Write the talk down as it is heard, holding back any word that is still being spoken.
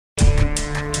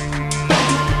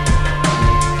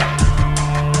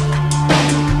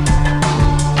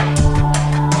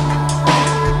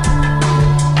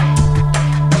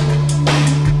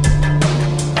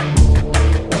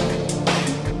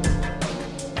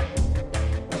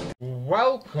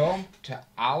Welcome to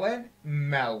Alan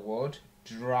Melwood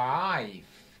Drive,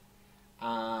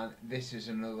 and this is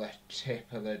another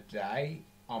tip of the day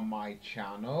on my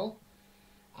channel.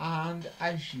 And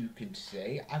as you can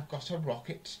see, I've got a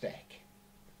rocket stick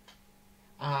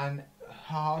and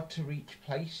hard to reach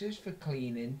places for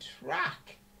cleaning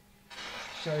track.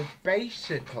 So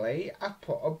basically I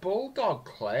put a bulldog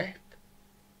clip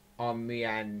on the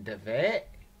end of it,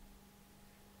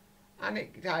 and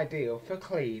it's ideal for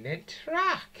cleaning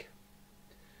track.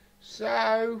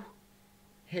 So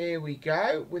here we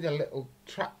go with a little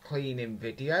track cleaning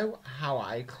video, how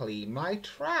I clean my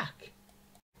track.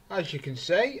 As you can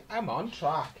see, I'm on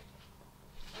track,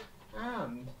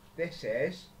 and this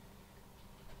is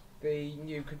the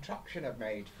new contraption I've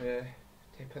made for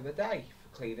tip of the day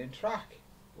for cleaning track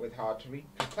with hard to reach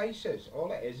places.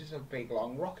 All it is a big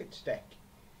long rocket stick,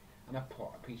 and I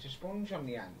put a piece of sponge on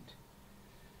the end.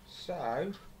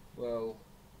 So we'll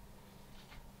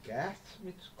get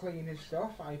with cleaning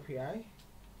stuff, IPA,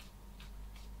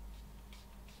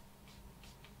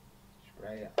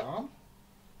 spray it on,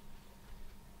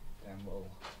 then we'll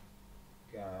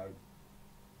go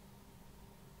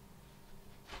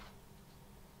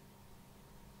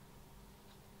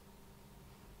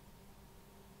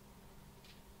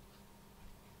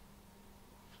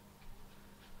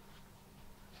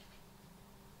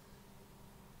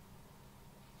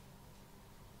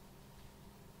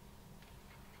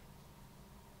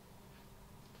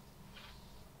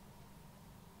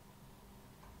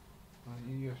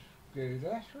and you just do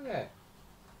this with it.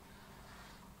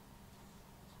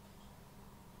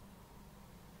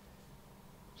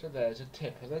 So there's a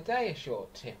tip of the day, a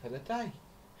short tip of the day.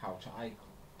 How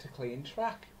to clean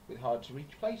track with hard to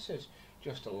reach places.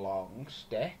 Just a long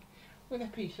stick with a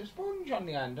piece of sponge on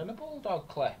the end and a bulldog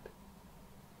clip.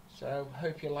 So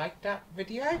hope you liked that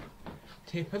video.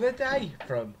 Tip of the day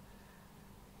from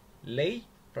Lee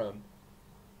from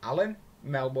Alan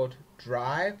Melwood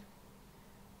Drive.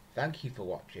 Thank you for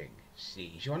watching.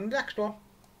 See you on the next one.